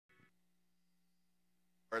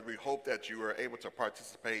And we hope that you are able to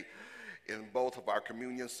participate in both of our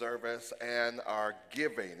communion service and our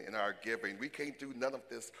giving. We can't do none of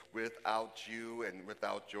this without you and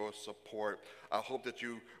without your support. I hope that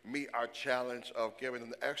you meet our challenge of giving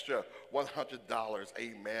an extra $100,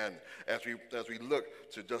 amen, as we look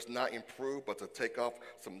to just not improve, but to take off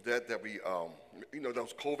some debt that we,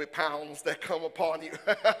 those COVID pounds that come upon you.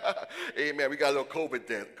 Amen. We got a little COVID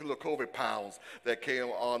debt, little COVID pounds that came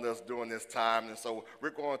on us during this time. And so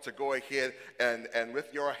we're going to go ahead and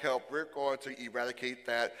with your help, we're going to eradicate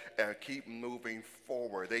that and keep moving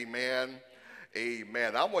forward. Amen.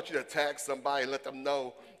 Amen. I want you to tag somebody and let them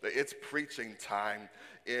know that it's preaching time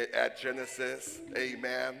at Genesis.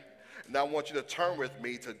 Amen. And I want you to turn with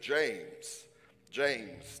me to James,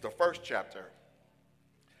 the first chapter.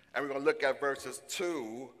 And we're going to look at verses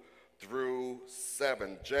 2 through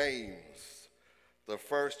 7. James, the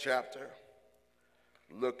first chapter,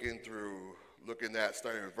 looking at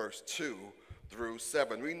starting with verse 2 through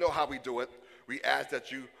 7. We know how we do it. We ask that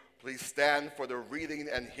you please stand for the reading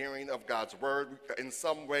and hearing of God's word. In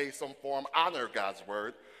some way, some form, honor God's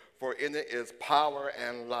word, for in it is power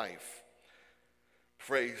and life.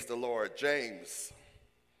 Praise the Lord. James,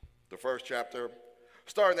 the first chapter,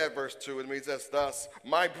 starting at verse 2, it reads as thus: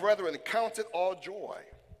 My brethren, count it all joy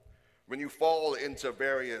when you fall into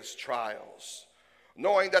various trials,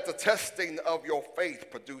 knowing that the testing of your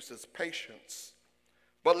faith produces patience.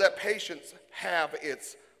 But let patience have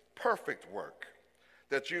its perfect work,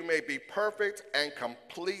 that you may be perfect and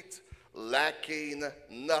complete, lacking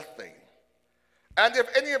nothing. And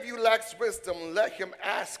if any of you lacks wisdom, let him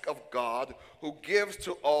ask of God, who gives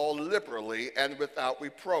to all liberally and without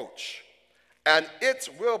reproach, and it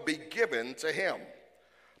will be given to him.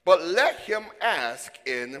 But let him ask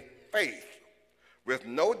in faith, with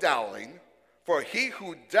no doubting, for he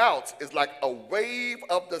who doubts is like a wave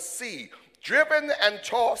of the sea, driven and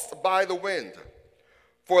tossed by the wind.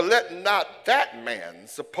 For let not that man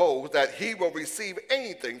suppose that he will receive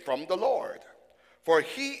anything from the Lord. For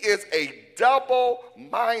he is a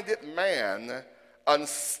double-minded man,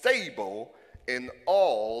 unstable in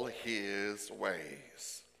all his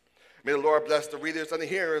ways. May the Lord bless the readers and the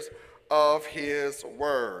hearers of his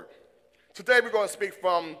word. Today we're going to speak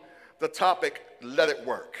from the topic, let it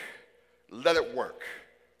work. Let it work.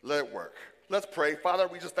 Let it work. Let's pray. Father,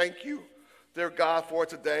 we just thank you, dear God, for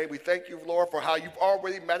today. We thank you, Lord, for how you've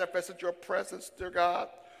already manifested your presence, dear God,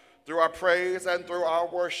 through our praise and through our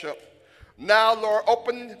worship. Now, Lord,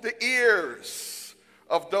 open the ears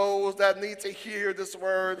of those that need to hear this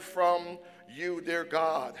word from you, dear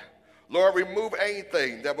God. Lord, remove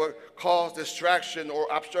anything that would cause distraction or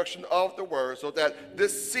obstruction of the word, so that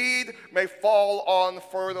this seed may fall on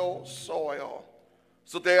fertile soil,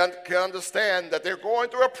 so they can understand that they're going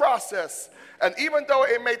through a process. And even though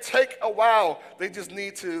it may take a while, they just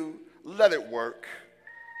need to let it work.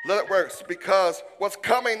 Let it work, because what's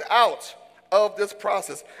coming out of this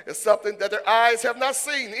process is something that their eyes have not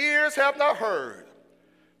seen, ears have not heard,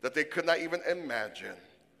 that they could not even imagine.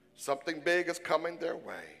 Something big is coming their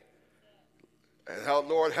way. And how,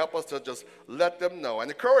 Lord, help us to just let them know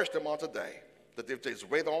and encourage them on today that if they just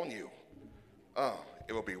wait on you,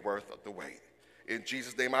 it will be worth the wait. In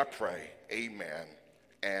Jesus' name I pray, amen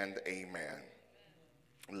and amen.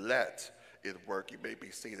 Let it work. You may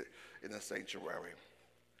be seated in the sanctuary.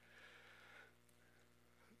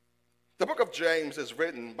 The book of James is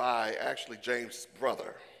written by actually James'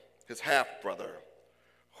 brother, his half-brother,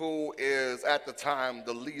 who is at the time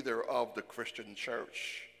the leader of the Christian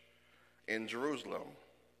church in Jerusalem.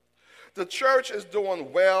 The church is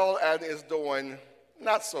doing well and is doing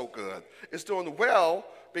not so good. It's doing well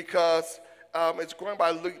because it's going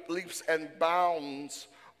by leaps and bounds,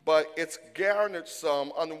 but it's garnered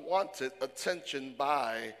some unwanted attention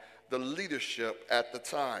by the leadership at the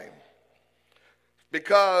time.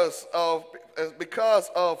 Because of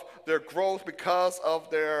their growth, because of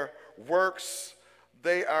their works,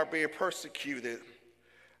 they are being persecuted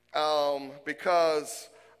because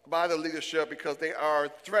by the leadership, because they are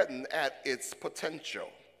threatened at its potential.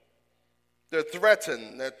 They're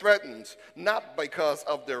threatened not because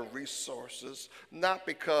of their resources, not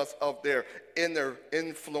because of their inner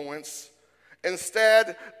influence.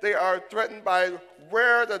 Instead, they are threatened by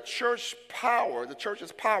where the church's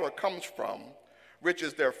power comes from, which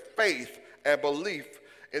is their faith and belief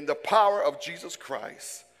in the power of Jesus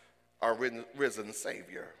Christ, our risen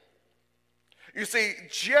Savior. You see,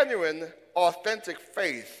 genuine, authentic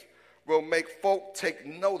faith will make folk take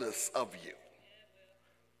notice of you.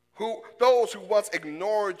 Those who once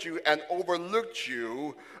ignored you and overlooked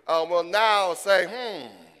you will now say,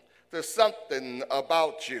 there's something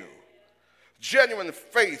about you. Genuine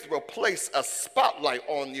faith will place a spotlight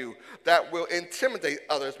on you that will intimidate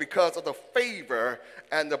others because of the favor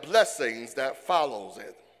and the blessings that follows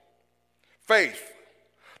it. Faith,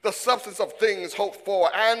 the substance of things hoped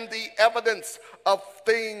for and the evidence of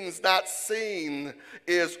things not seen,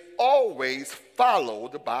 is always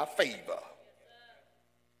followed by favor.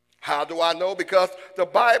 How do I know? Because the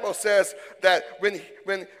Bible says that when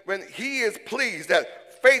he is pleased, that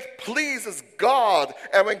faith pleases God,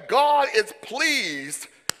 and when God is pleased,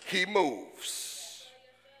 he moves.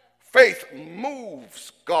 Faith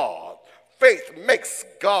moves God. Faith makes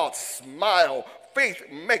God smile. Faith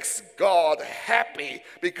makes God happy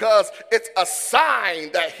because it's a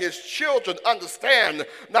sign that his children understand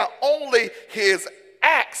not only his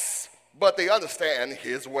acts, but they understand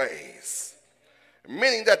his ways.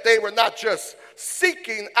 Meaning that they were not just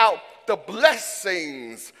seeking out the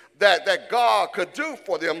blessings that God could do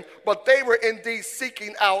for them, but they were indeed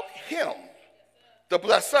seeking out him, the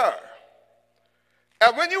blesser.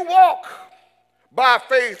 And when you walk by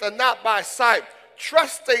faith and not by sight,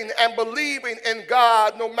 trusting and believing in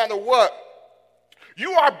God no matter what,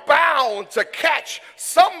 you are bound to catch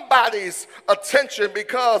somebody's attention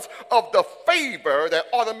because of the favor that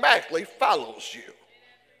automatically follows you.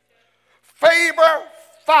 Favor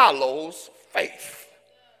follows faith.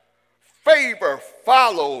 Favor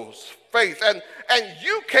follows faith. And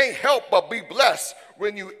you can't help but be blessed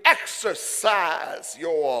when you exercise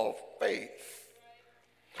your faith.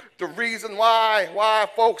 The reason why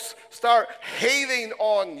folks start hating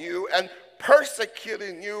on you and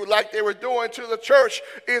persecuting you like they were doing to the church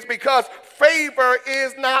is because favor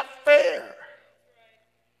is not fair.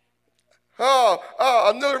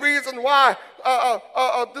 Another reason why,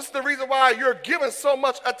 this is the reason why you're given so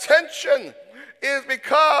much attention is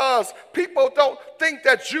because people don't think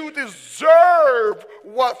that you deserve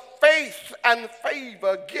what faith and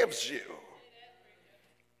favor gives you.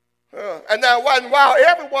 And now while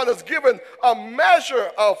everyone is given a measure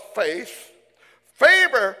of faith,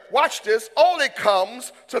 favor, watch this, only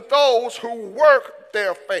comes to those who work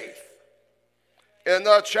their faith. In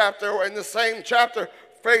another chapter, or in the same chapter,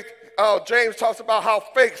 faith, James talks about how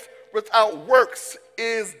faith without works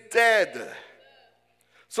is dead.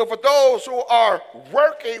 So for those who are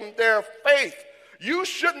working their faith, you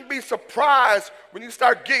shouldn't be surprised when you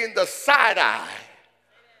start getting the side eye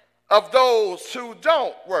of those who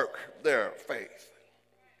don't work their faith.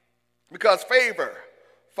 Because favor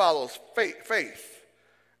follows faith,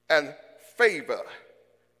 and favor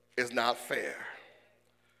is not fair.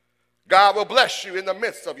 God will bless you in the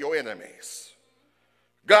midst of your enemies.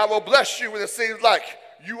 God will bless you when it seems like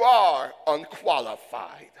you are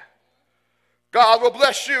unqualified. God will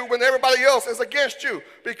bless you when everybody else is against you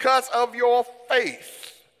because of your faith.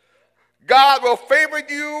 God will favor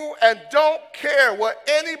you and don't care what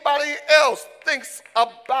anybody else thinks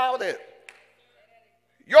about it.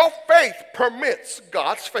 Your faith permits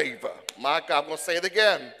God's favor. My God, I'm going to say it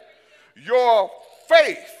again. Your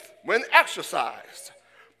faith, when exercised,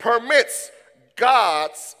 permits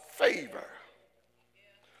God's favor.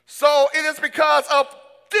 So it is because of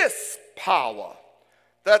this power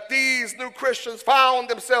that these new Christians found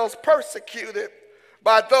themselves persecuted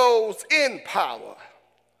by those in power.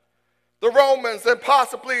 The Romans and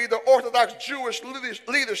possibly the Orthodox Jewish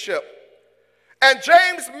leadership. And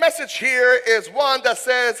James' message here is one that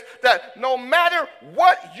says that no matter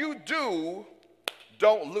what you do,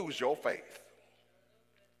 don't lose your faith.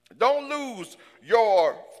 Don't lose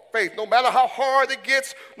your faith. No matter how hard it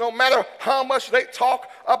gets, no matter how much they talk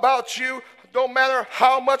about you, no matter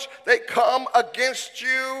how much they come against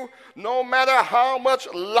you, no matter how much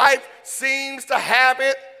life seems to have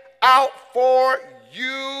it out for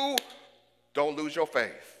you, don't lose your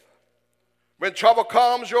faith. When trouble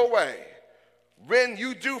comes your way, when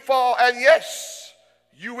you do fall, and yes,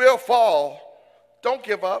 you will fall, don't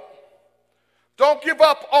give up. Don't give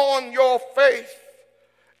up on your faith.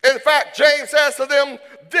 In fact, James says to them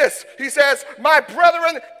this. He says, my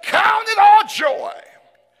brethren, count it all joy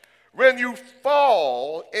when you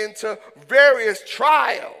fall into various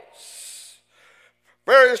trials,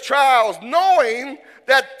 knowing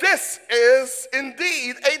that this is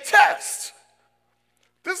indeed a test.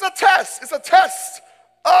 This is a test. It's a test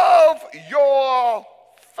of your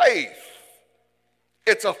faith.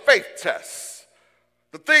 It's a faith test.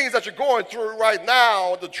 The things that you're going through right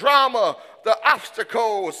now, the drama, the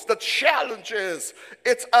obstacles, the challenges,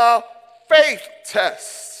 it's a faith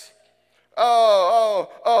test.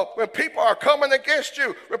 When people are coming against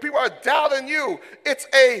you, when people are doubting you, it's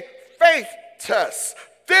a faith test.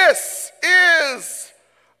 This is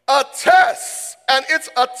a test, and it's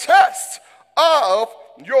a test of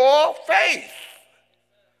your faith.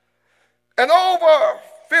 And over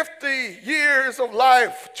 50 years of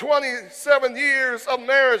life, 27 years of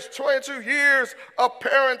marriage, 22 years of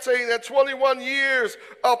parenting, and 21 years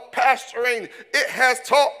of pastoring, it has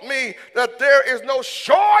taught me that there is no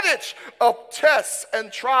shortage of tests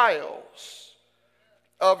and trials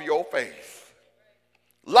of your faith.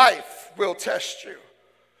 Life will test you.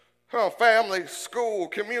 Family, school,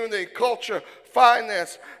 community, culture,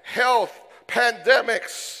 finance, health,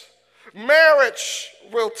 pandemics, marriage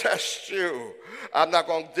will test you. I'm not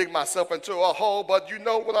going to dig myself into a hole, but you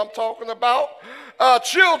know what I'm talking about.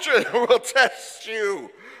 Children will test you.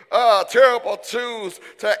 Terrible twos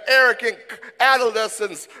to arrogant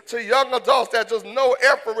adolescents to young adults that just know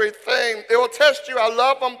everything. They will test you. I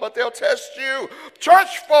love them, but they'll test you.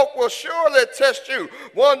 Church folk will surely test you.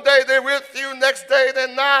 One day they're with you, next day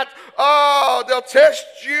they're not. Oh, they'll test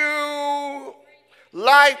you.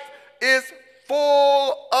 Life is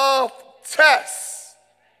full of tests.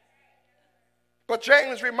 But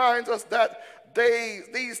James reminds us that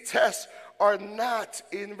these tests are not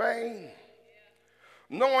in vain.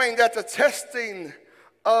 Knowing that the testing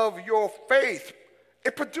of your faith,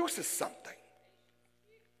 it produces something.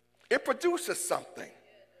 It produces something.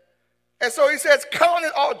 And so he says, count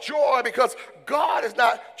it all joy, because God is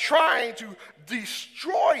not trying to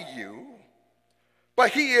destroy you,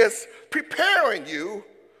 but he is preparing you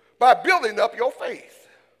by building up your faith.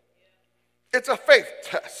 It's a faith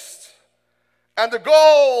test. And the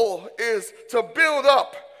goal is to build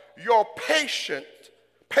up your patience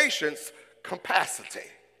capacity.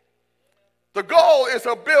 The goal is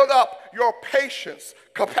to build up your patience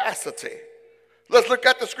capacity. Let's look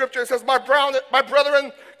at the scripture. It says, my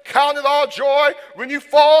brethren, count it all joy when you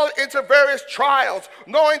fall into various trials,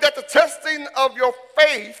 knowing that the testing of your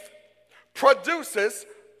faith produces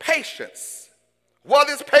patience. What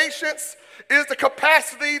is patience? It is the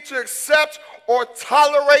capacity to accept or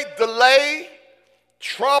tolerate delay,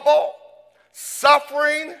 trouble,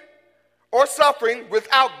 suffering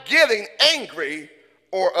without getting angry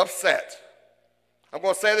or upset. I'm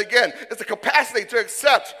going to say it again. It's the capacity to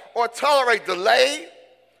accept or tolerate delay,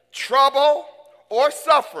 trouble, or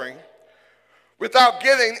suffering without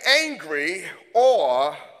getting angry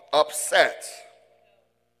or upset.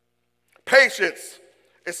 Patience,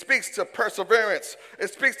 it speaks to perseverance.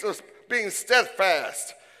 It speaks to being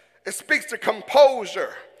steadfast. It speaks to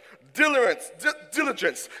composure,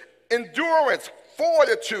 diligence, endurance,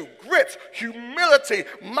 fortitude, grit, humility,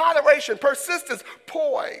 moderation, persistence,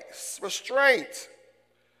 poise, restraint.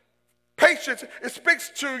 Patience, it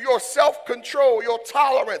speaks to your self-control, your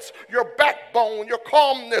tolerance, your backbone, your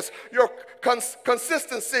calmness, your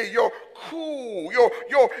consistency, your cool,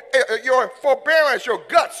 your forbearance, your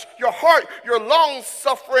guts, your heart, your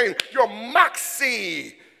long-suffering, your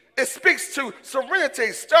moxie. It speaks to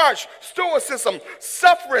serenity, starch, stoicism,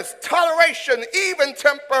 sufferance, toleration, even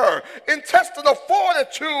temper, intestinal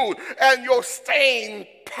fortitude, and your staying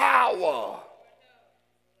power.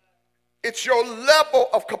 It's your level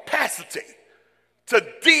of capacity to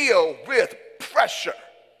deal with pressure.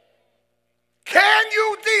 Can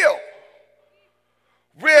you deal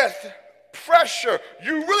with pressure?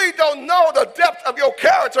 You really don't know the depth of your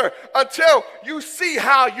character until you see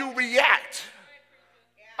how you react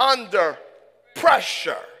under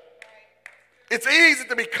pressure. It's easy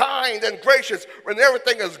to be kind and gracious when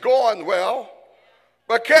everything is going well,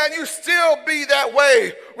 but can you still be that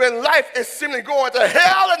way when life is seemingly going to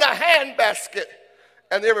hell in a handbasket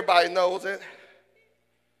and everybody knows it?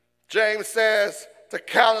 James says to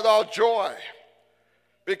count it all joy,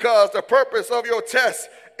 because the purpose of your test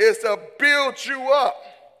is to build you up,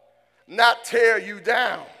 not tear you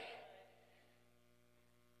down.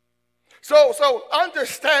 So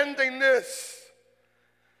understanding this,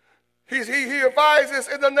 he advises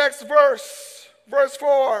in the next verse, verse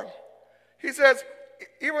 4. He says,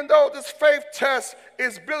 even though this faith test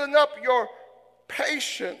is building up your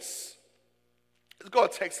patience, it's going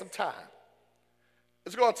to take some time.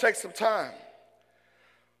 It's going to take some time.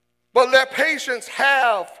 But let patience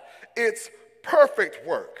have its perfect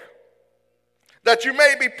work, that you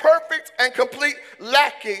may be perfect and complete,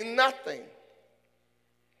 lacking nothing.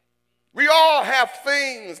 We all have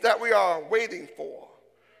things that we are waiting for,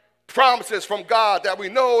 promises from God that we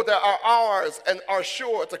know that are ours and are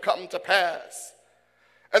sure to come to pass.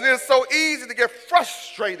 And it's so easy to get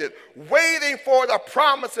frustrated waiting for the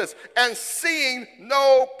promises and seeing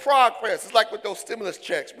no progress. It's like with those stimulus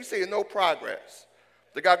checks. We see no progress.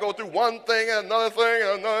 They got to go through one thing and another thing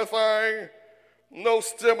and another thing. No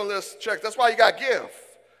stimulus checks. That's why you got to give.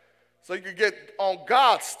 So you can get on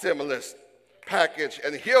God's stimulus package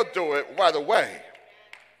and he'll do it right away.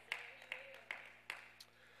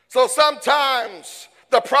 So sometimes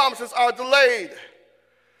The promises are delayed.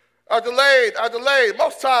 Are delayed.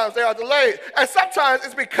 Most times they are delayed. And sometimes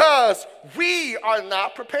it's because we are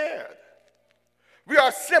not prepared. We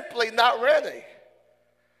are simply not ready.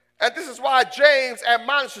 And this is why James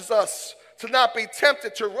admonishes us to not be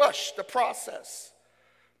tempted to rush the process,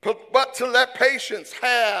 but to let patience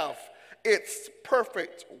have its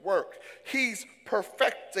perfect work. He's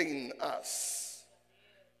perfecting us.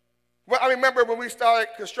 Well, I remember when we started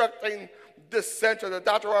constructing this center, the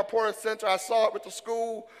Dr. R. Porter Center, I saw it with the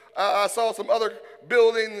school. I saw some other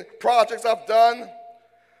building projects I've done.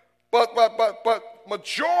 But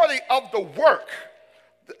majority of the work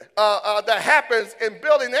that happens in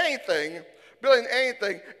building anything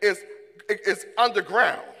is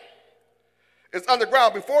underground. It's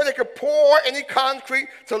underground. Before they could pour any concrete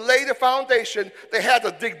to lay the foundation, they had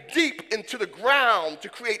to dig deep into the ground to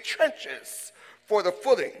create trenches for the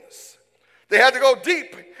footings. They had to go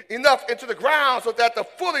deep enough into the ground so that the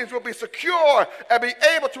footings would be secure and be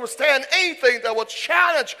able to withstand anything that would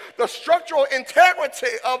challenge the structural integrity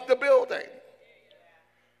of the building.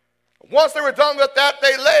 Once they were done with that,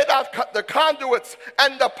 they laid out the conduits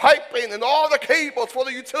and the piping and all the cables for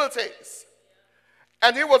the utilities.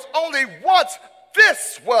 And it was only once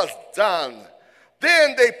this was done,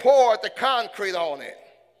 then they poured the concrete on it.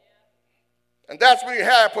 And that's when you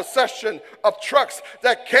had a procession of trucks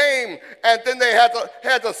that came, and then they had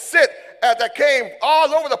to sit, that came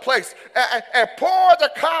all over the place and pour the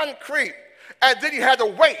concrete. And then you had to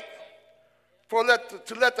wait to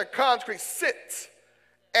let the concrete sit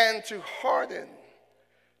and to harden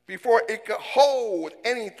before it could hold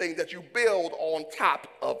anything that you build on top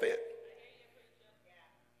of it.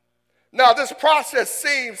 Now, this process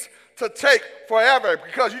seems to take forever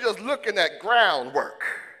because you're just looking at groundwork.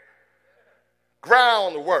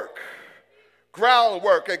 Groundwork.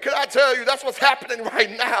 And can I tell you, that's what's happening right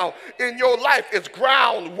now in your life. It's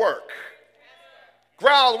groundwork.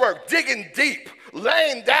 Groundwork, digging deep,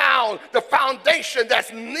 laying down the foundation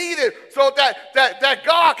that's needed so that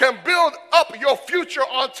God can build up your future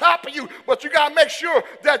on top of you. But you got to make sure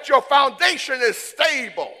that your foundation is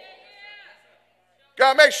stable.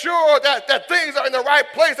 Got to make sure that things are in the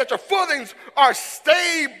right place, that your footings are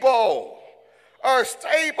stable. And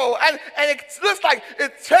it looks like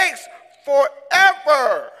it takes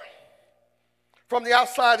forever from the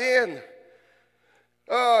outside in.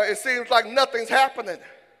 It seems like nothing's happening.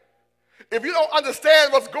 If you don't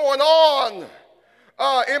understand what's going on,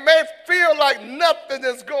 it may feel like nothing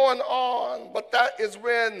is going on, but that is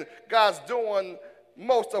when God's doing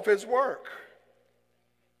most of his work.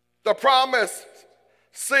 The promise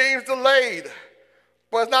seems delayed,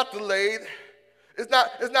 but it's not delayed.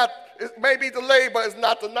 It may be delayed, but it's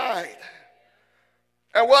not denied.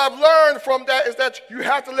 And what I've learned from that is that you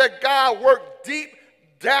have to let God work deep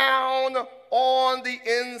down on the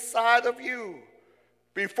inside of you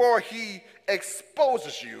before he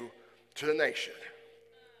exposes you to the nation.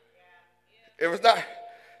 If it's not,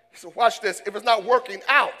 so watch this, if it's not working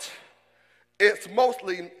out, it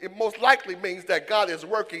most likely means that God is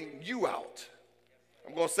working you out.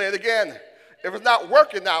 I'm going to say it again. If it's not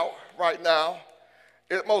working out right now,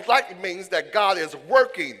 it most likely means that God is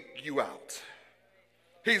working you out.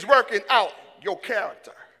 He's working out your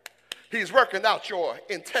character. He's working out your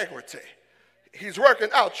integrity. He's working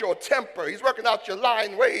out your temper. He's working out your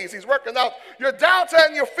lying ways. He's working out your doubts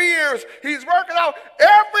and your fears. He's working out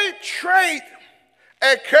every trait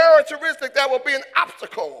and characteristic that will be an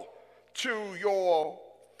obstacle to your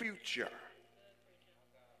future.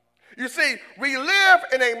 You see, we live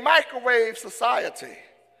in a microwave society,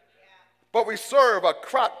 but we serve a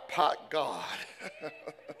crock pot God.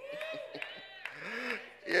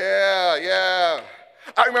 Yeah.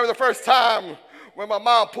 I remember the first time when my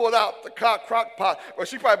mom pulled out the crock pot. Well,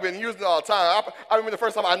 she probably been using it all the time. I remember the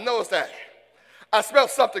first time I noticed that. I smelled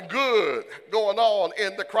something good going on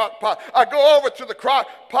in the crock pot. I go over to the crock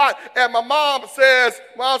pot, and my mom says,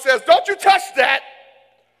 don't you touch that.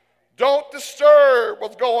 Don't disturb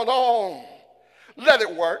what's going on. Let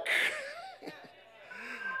it work.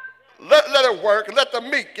 let it work. Let the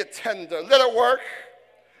meat get tender. Let it work.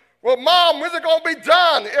 Well, Mom, when's it going to be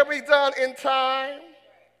done? It'll be done in time.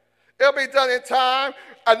 It'll be done in time.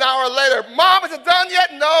 An hour later, Mom, is it done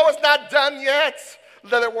yet? No, it's not done yet.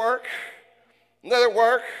 Let it work. Let it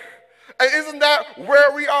work. And isn't that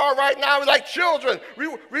where we are right now? We're like children.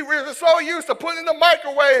 We're so used to putting in the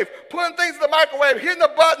microwave, putting things in the microwave, hitting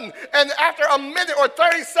the button, and after a minute or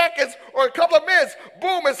 30 seconds or a couple of minutes,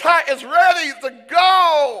 boom, it's hot, it's ready to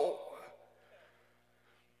go.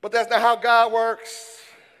 But that's not how God works.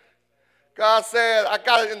 God said, I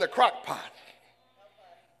got it in the crock pot.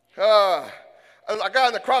 I got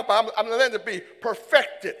in the crock pot, I'm letting it be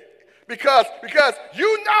perfected. Because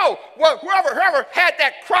you know whoever had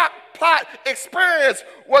that crock pot experience,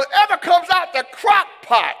 whatever comes out the crock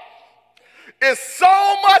pot is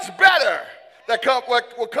so much better than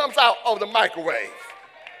what comes out of the microwave.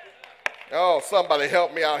 Oh, somebody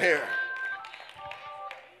help me out here.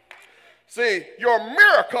 See, your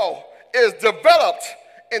miracle is developed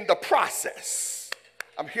in the process.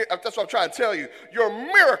 That's what I'm trying to tell you. Your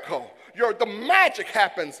miracle, the magic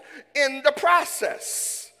happens in the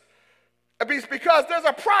process. It's because there's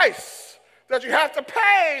a price that you have to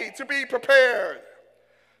pay to be prepared.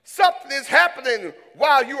 Something is happening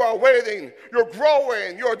while you are waiting. You're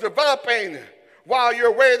growing, you're developing while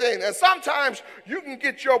you're waiting. And sometimes you can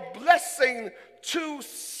get your blessing too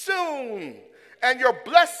soon. And your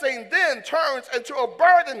blessing then turns into a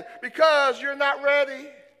burden because you're not ready.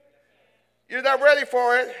 You're not ready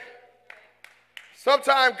for it.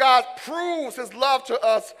 Sometimes God proves his love to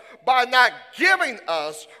us by not giving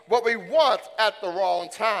us what we want at the wrong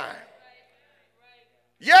time.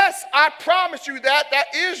 Yes, I promise you that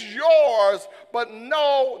is yours, but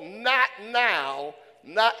no, not now,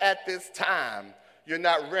 not at this time. You're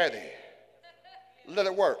not ready. Let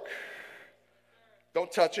it work.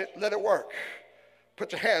 Don't touch it. Let it work.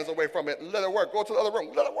 Put your hands away from it. Let it work. Go to the other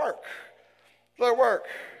room. Let it work. Let it work.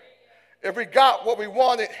 If we got what we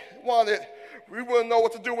wanted, we wouldn't know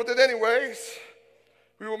what to do with it anyways.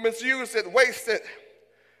 We will misuse it, waste it.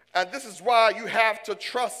 And this is why you have to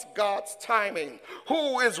trust God's timing.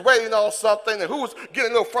 Who is waiting on something and who's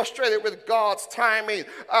getting a little frustrated with God's timing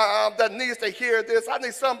that needs to hear this? I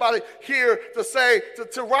need somebody here to say,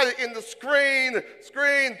 to write it in the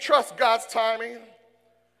screen, trust God's timing.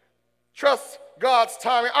 Trust God's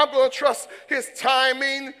timing. I'm going to trust his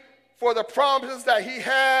timing for the promises that he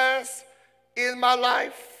has in my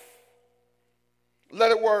life.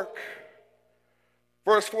 Let it work.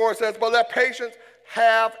 Verse 4 says, but let patience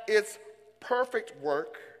have its perfect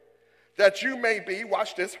work, that you may be,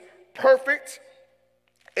 watch this, perfect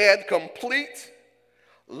and complete,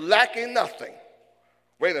 lacking nothing.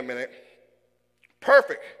 Wait a minute.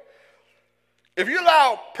 Perfect. If you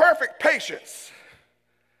allow perfect patience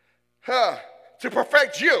to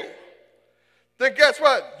perfect you, then guess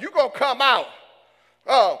what? You're going to come out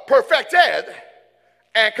perfected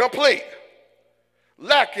and complete,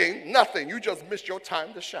 lacking nothing. You just missed your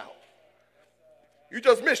time to shout. You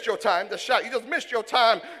just missed your time to shout. You just missed your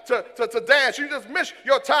time to dance. You just missed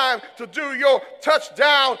your time to do your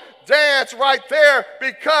touchdown dance right there,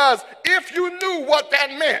 because if you knew what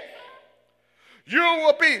that meant, you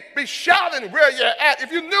will be shouting where you're at.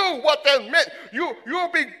 If you knew what that meant,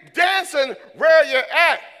 you'll be dancing where you're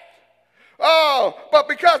at. Oh, but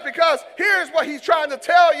because here's what he's trying to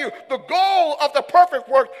tell you. The goal of the perfect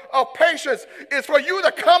work of patience is for you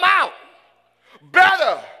to come out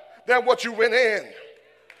better than what you went in.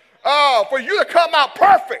 For you to come out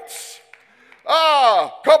perfect,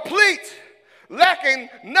 complete, lacking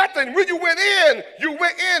nothing. When you went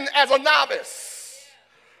in as a novice.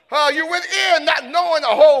 You went in not knowing a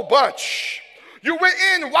whole bunch. You went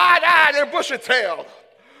in wide-eyed and bushy-tailed.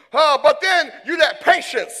 But then you let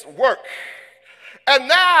patience work. And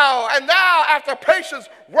now after patience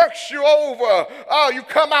works you over, you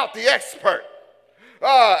come out the expert.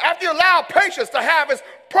 After you allow patience to have its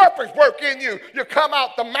perfect work in you, you come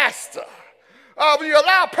out the master. When you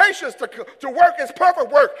allow patience to work its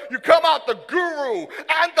perfect work, you come out the guru.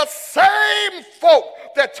 And the same folk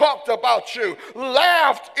that talked about you,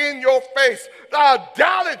 laughed in your face,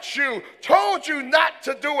 doubted you, told you not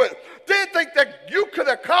to do it, didn't think that you could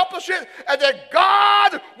accomplish it, and that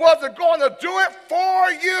God wasn't going to do it for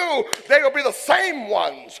you, they will be the same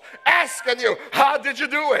ones asking you, how did you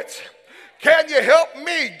do it? Can you help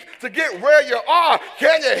me to get where you are?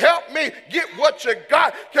 Can you help me get what you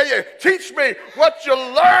got? Can you teach me what you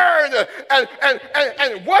learned?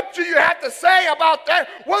 And what do you have to say about that?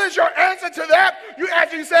 What is your answer to that? You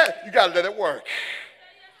actually said, you got to let it work.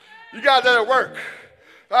 You got to let it work.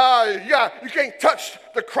 You can't touch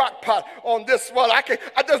the crock pot on this one.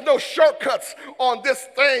 There's no shortcuts on this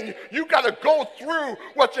thing. You got to go through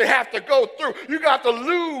what you have to go through. You got to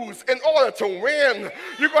lose in order to win.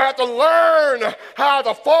 You're going to have to learn how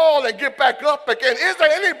to fall and get back up again. Is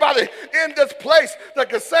there anybody in this place that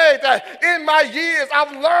can say that in my years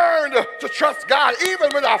I've learned to trust God even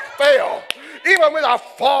when I fail? Even when I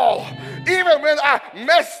fall, even when I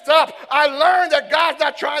messed up, I learned that God's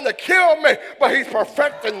not trying to kill me, but he's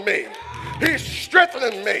perfecting me. He's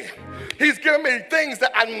strengthening me. He's given me things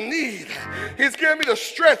that I need. He's given me the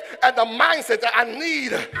strength and the mindset that I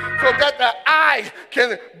need so that I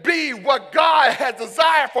can be what God has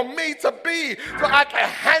desired for me to be, so I can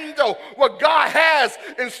handle what God has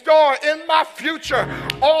in store in my future.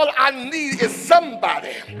 All I need is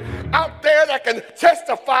somebody out there that can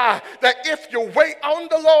testify that if you wait on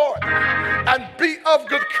the Lord and be of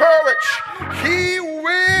good courage, He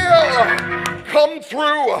will come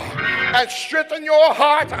through and strengthen your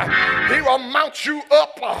heart. He will mount you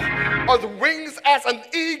up with wings as an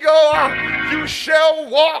eagle. You shall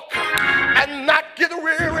walk and not get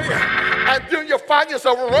weary, and then you find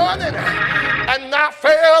yourself running and not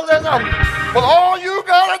failing. But all you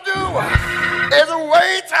gotta do is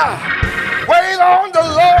wait on the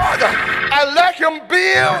Lord and let Him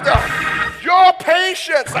build your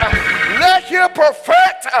patience. Let Him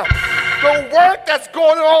perfect the work that's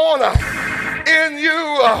going on in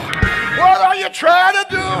you. What are you trying to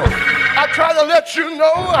do? I'm trying to let you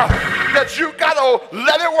know that you gotta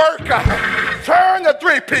let it work. Turn to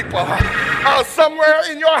 3 people somewhere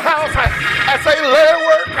in your house and say, let it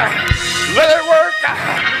work, let it work,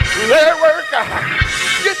 let it work.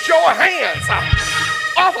 Get your hands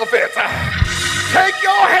off of it. Take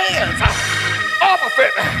your hands off of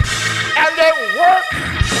it and let work.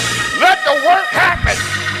 Let the work happen.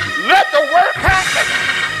 Let the work happen.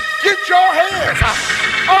 Get your hands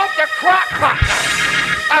off the crock pot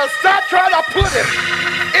and stop trying to put it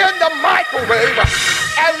in the microwave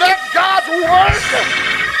and let God's work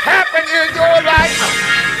happen in your life.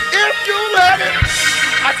 If you let it,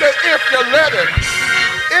 I said if you let it,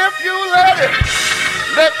 if you let it,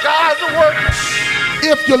 let God's work.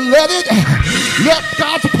 If you let it, let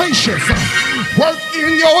God's patience work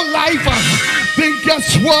in your life, then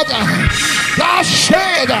guess what? God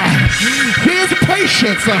said His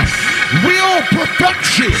patience will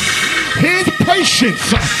perfect you. His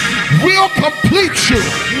patience will complete you.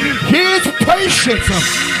 His patience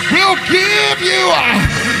will give you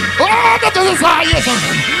all the desires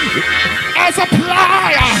and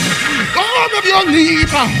supply all of your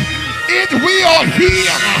needs. It will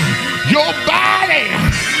heal your body,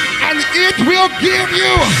 and it will give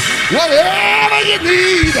you whatever you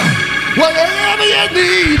need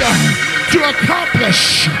to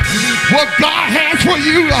accomplish what God has for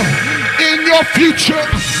you in your future.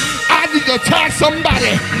 I need to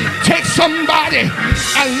take somebody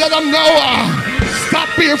and let them know, stop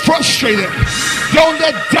being frustrated. Don't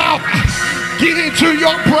let doubt get into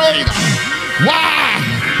your brain. Why?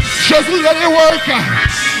 Just let it work.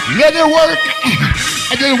 Let it work.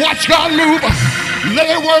 And then watch God move.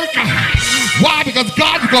 Let it work. Why? Because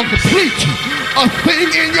God's going to complete a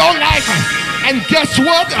thing in your life. And guess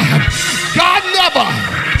what? God never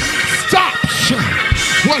stops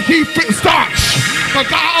what He starts. But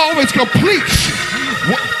God always completes.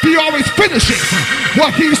 He always finishes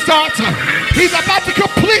what He starts. He's about to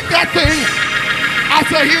complete that thing. I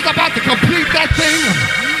said He's about to complete that thing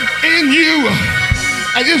in you.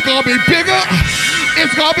 And it's going to be bigger.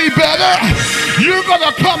 It's going to be better. You're going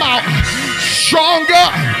to come out stronger.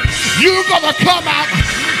 You're going to come out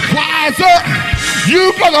wiser.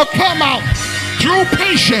 You're going to come out through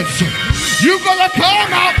patience. You're going to come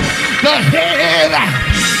out the head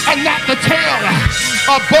and not the tail.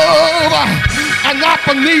 Above and not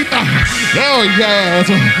beneath. Oh, yes.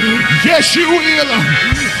 Yes, you will.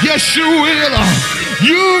 Yes, you will.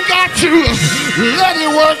 You got to let it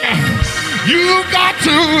work. You got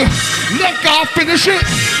to let God finish it.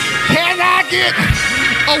 Can I get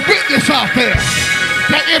a witness out there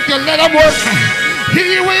that if you let Him work,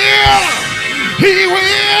 He will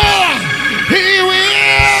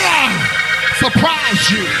surprise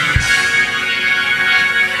you.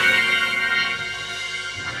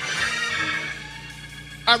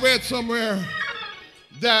 I read somewhere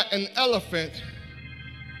that an elephant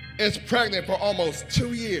is pregnant for almost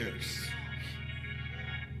 2 years.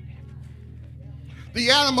 The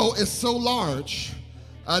animal is so large.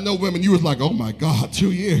 I know women, you was like, oh my God,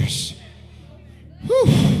 2 years. Whew,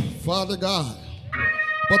 Father God.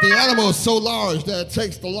 But the animal is so large that it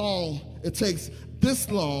takes this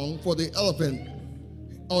long for the elephant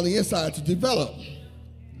on the inside to develop.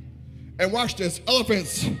 And watch this,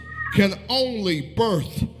 elephants can only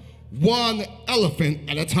birth 1 elephant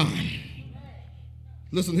at a time.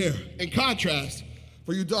 Listen here. In contrast,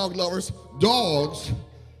 for you dog lovers, dogs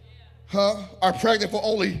are pregnant for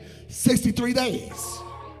only 63 days.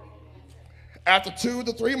 After 2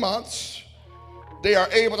 to 3 months, they are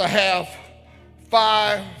able to have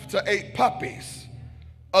 5 to 8 puppies,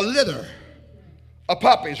 a litter of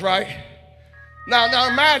puppies, right? Now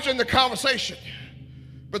imagine the conversation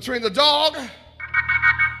between the dog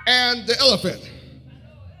and the elephant.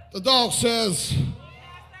 The dog says,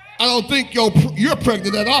 I don't think you're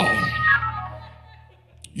pregnant at all.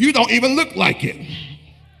 You don't even look like it.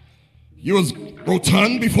 You was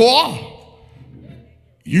rotund before.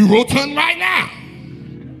 You rotund right now.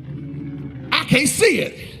 I can't see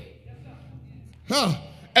it. Huh?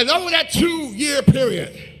 And over that 2-year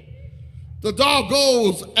period, the dog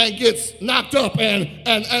goes and gets knocked up and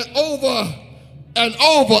over and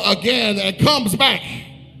over again and comes back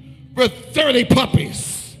with 30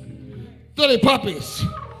 puppies. 30 puppies.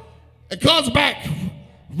 And comes back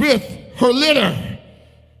with her litter,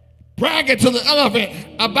 bragging to the elephant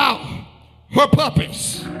about her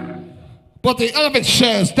puppies. But the elephant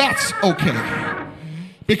says, that's okay,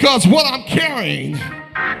 because what I'm carrying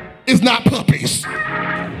is not puppies.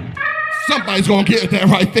 Somebody's gonna get that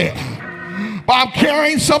right there. But I'm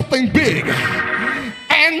carrying something big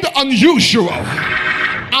and unusual.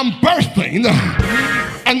 I'm birthing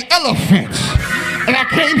an elephant. And I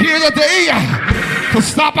came here today to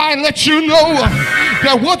stop by and let you know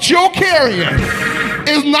that what you're carrying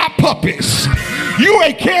is not puppies. You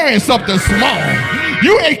ain't carrying something small.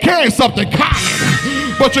 You ain't carrying something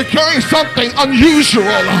common, but you're carrying something unusual.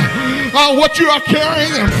 What you are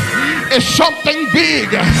carrying is something big.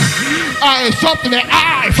 It's something that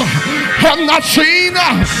eyes have not seen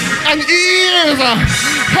and ears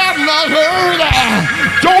have not heard.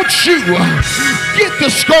 Don't you get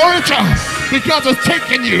discouraged because it's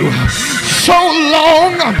taken you so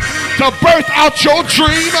long to birth out your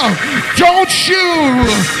dream. Don't you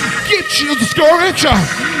get discouraged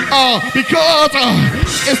because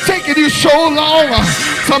it's taken you so long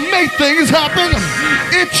to make things happen.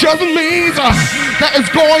 It just means that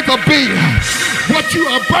it's going to be what you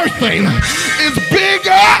are birthing is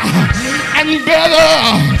bigger and better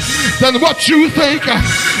than what you think.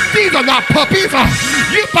 These are not puppies.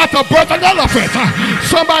 You're about to birth an elephant.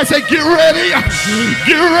 Somebody say, get ready.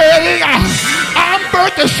 Get ready. I'm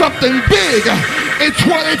birthing something big in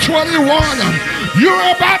 2021.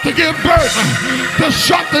 You're about to give birth to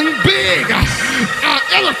something big,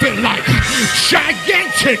 elephant-like,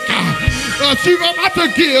 gigantic. You're about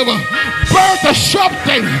to give birth to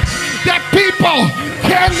something that people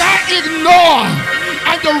cannot ignore.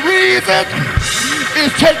 And the reason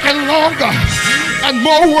it's taking longer and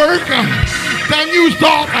more work than you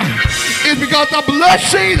thought is because the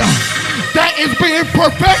blessing that is being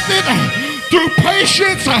perfected through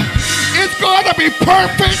patience is going to be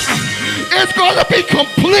perfect. It's going to be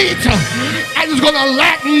complete, and it's going to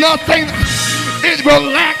lack nothing. It will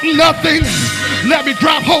lack nothing. Let me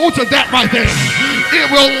drop hold to that right there. It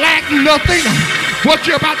will lack nothing. What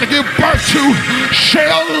you're about to give birth to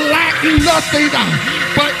shall lack nothing,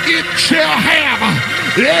 but it shall have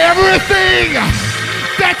everything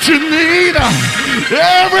that you need,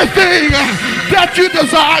 everything that you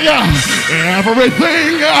desire,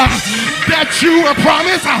 everything that you were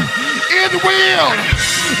promised. It will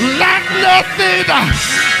lack nothing,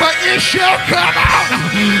 but it shall come out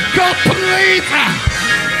complete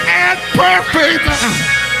and perfect.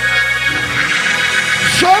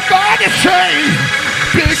 Somebody say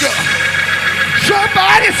bigger.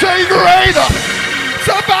 Somebody say greater.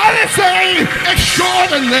 Somebody say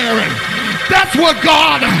extraordinary. That's what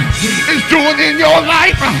God is doing in your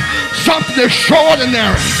life. Something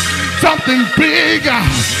extraordinary, something big,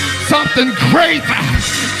 something great,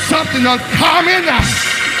 something uncommon.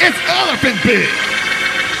 It's elephant big.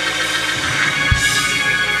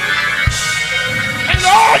 And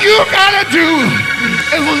all you gotta do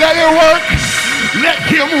is let it work. Let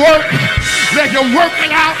him work. Let him work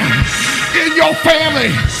it out in your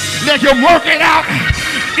family. Let him work it out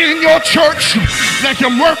in your church. Let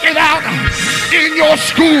him work it out in your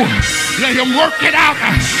school. Let him work it out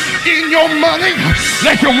in your money.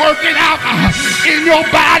 Let him work it out in your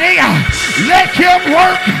body. Let him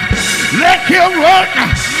work. Let him work.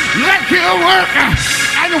 Let him work.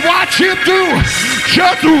 And watch him do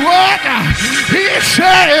just what he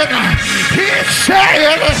said. He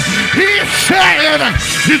said. He said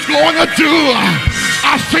he's going to do.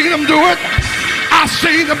 I've seen him do it. I've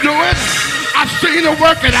seen him do it. I've seen him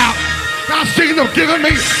work it out. I've seen him giving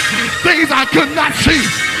me things I could not see.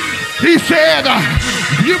 He said,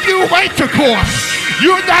 if you wait to court,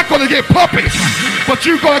 you're not going to get puppies, but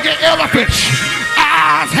you're going to get elephants.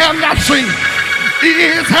 Eyes have not seen,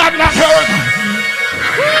 ears have not heard.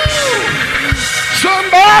 Woo!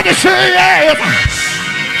 Somebody say yes.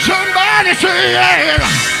 Somebody say yes.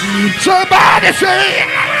 Somebody say yes.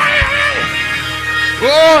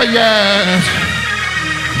 Oh, yes.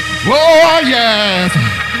 Oh, yes.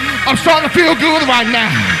 I'm starting to feel good right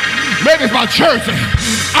now. Maybe it's my church.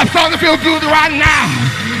 I'm starting to feel good right now.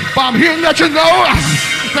 But I'm here to let you know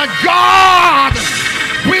that God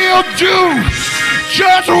will do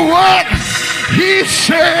just what he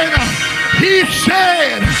said. He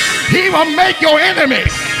said he will make your enemy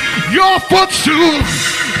your footstool.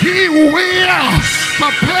 He will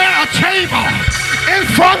prepare a table in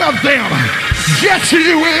front of them. Yes,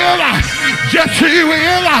 he will. Yes, he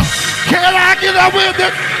will. Can I get a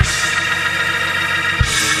witness?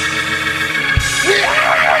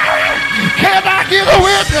 Can I get a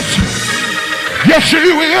witness? Yes,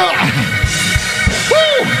 he will.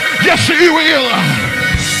 Woo. Yes, he will.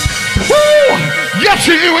 Woo. Yes,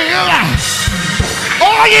 he will.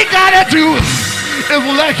 All you gotta do is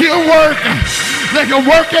let him work. Let him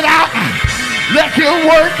work it out. Let him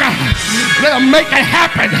work. Let him make it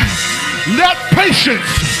happen. Let patience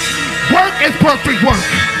work its perfect work.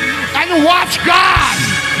 And watch God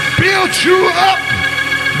build you up.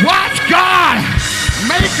 Watch God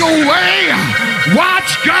make a way.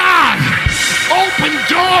 Watch God open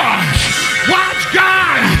doors. Watch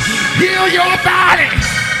God heal your body.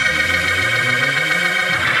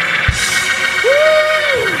 Woo!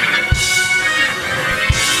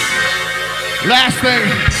 Last thing.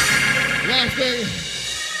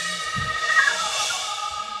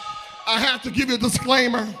 I have to give you a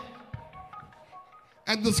disclaimer.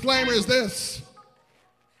 And the disclaimer is this.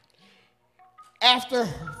 After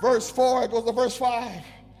verse 4, it goes to verse 5.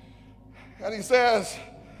 And he says,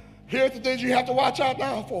 here's the things you have to watch out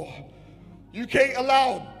now for. You can't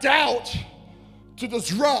allow doubt to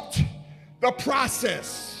disrupt the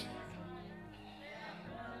process.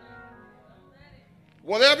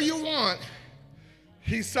 Whatever you want,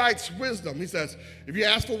 he cites wisdom. He says, if you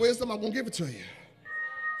ask for wisdom, I'm going to give it to you.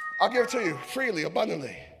 I'll give it to you freely,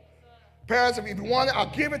 abundantly. Parents, if you want it, I'll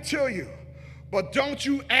give it to you. But don't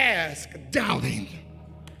you ask doubting.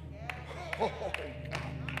 Oh,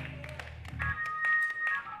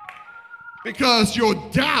 because your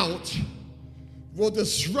doubt will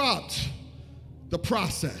disrupt the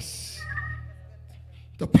process,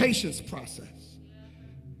 the patience process.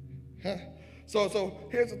 Huh? So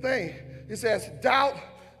here's the thing. He says doubt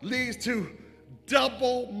leads to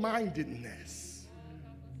double-mindedness.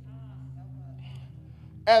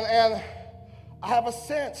 And I have a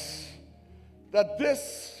sense that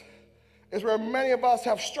this is where many of us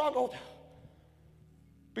have struggled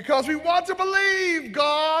because we want to believe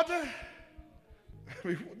God.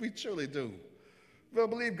 We truly do. We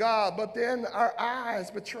want to believe God, but then our eyes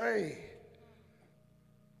betray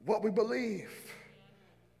what we believe.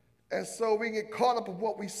 And so we get caught up in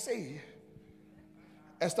what we see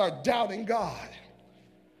and start doubting God.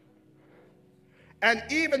 And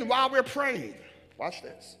even while we're praying, watch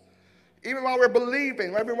this. Even while we're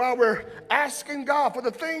believing, even while we're asking God for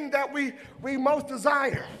the thing that we most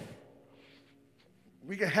desire,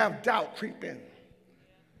 we can have doubt creep in.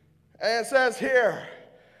 And it says here,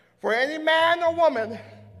 for any man or woman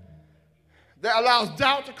that allows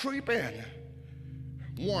doubt to creep in,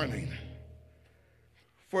 warning,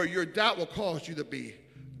 for your doubt will cause you to be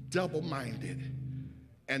double-minded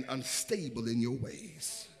and unstable in your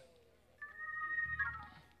ways.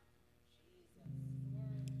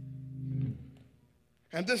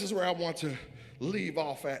 And this is where I want to leave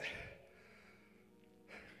off at.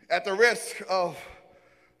 At the risk of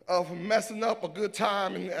messing up a good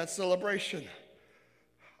time and at celebration,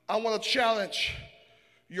 I want to challenge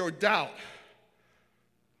your doubt.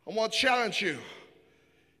 I want to challenge you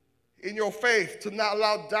in your faith to not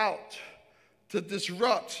allow doubt to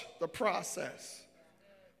disrupt the process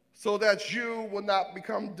so that you will not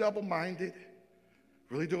become double-minded.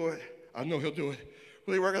 Really do it. I know he'll do it.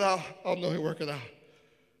 Really work it out. I know he'll work it out.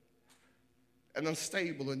 And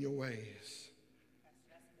unstable in your ways.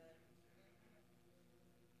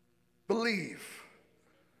 Believe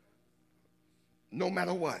no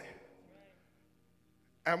matter what.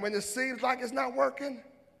 And when it seems like it's not working,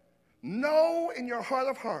 know in your heart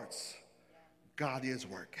of hearts, God is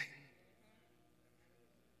working.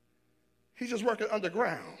 He's just working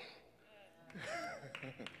underground.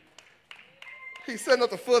 He's setting up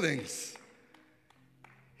the footings.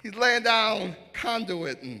 He's laying down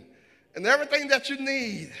conduit and everything that you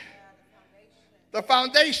need. The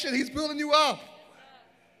foundation, he's building you up.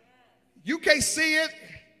 You can't see it,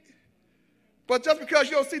 but just because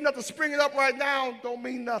you don't see nothing springing up right now don't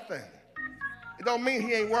mean nothing. It don't mean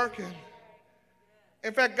he ain't working.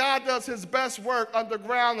 In fact, God does his best work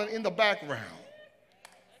underground and in the background.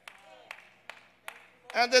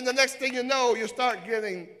 And then the next thing you know, you start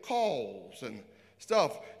getting calls and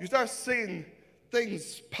stuff. You start seeing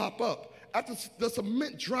things pop up. After the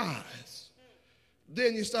cement dries,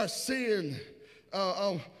 then you start seeing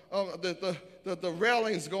the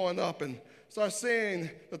railings going up and start seeing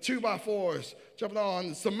the 2x4s jumping on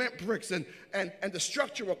the cement bricks, and the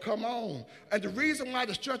structure will come on. And the reason why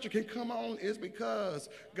the structure can come on is because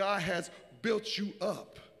God has built you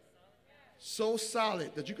up so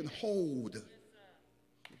solid that you can hold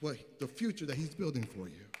the future that he's building for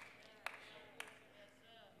you.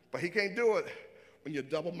 But he can't do it when you're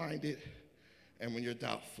double-minded and when you're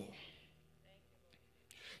doubtful.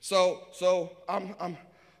 So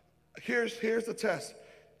here's the test.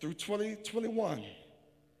 Through 2021,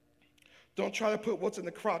 don't try to put what's in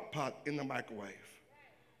the crock pot in the microwave.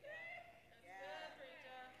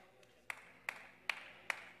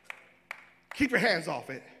 Keep your hands off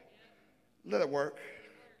it. Let it work.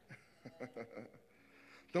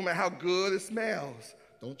 No matter how good it smells,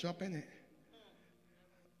 don't jump in it.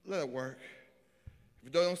 Let it work. If you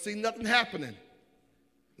don't see nothing happening,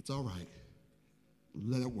 it's all right.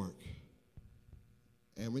 Let it work.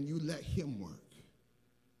 And when you let him work,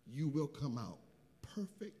 you will come out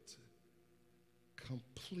perfect,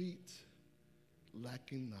 complete,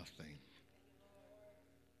 lacking nothing.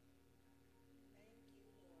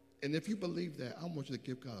 And if you believe that, I want you to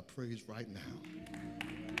give God a praise right now.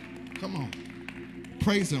 Come on.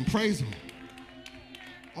 Praise him, praise him.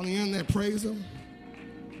 On the internet, praise him.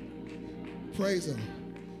 Praise him.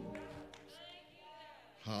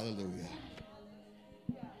 Hallelujah.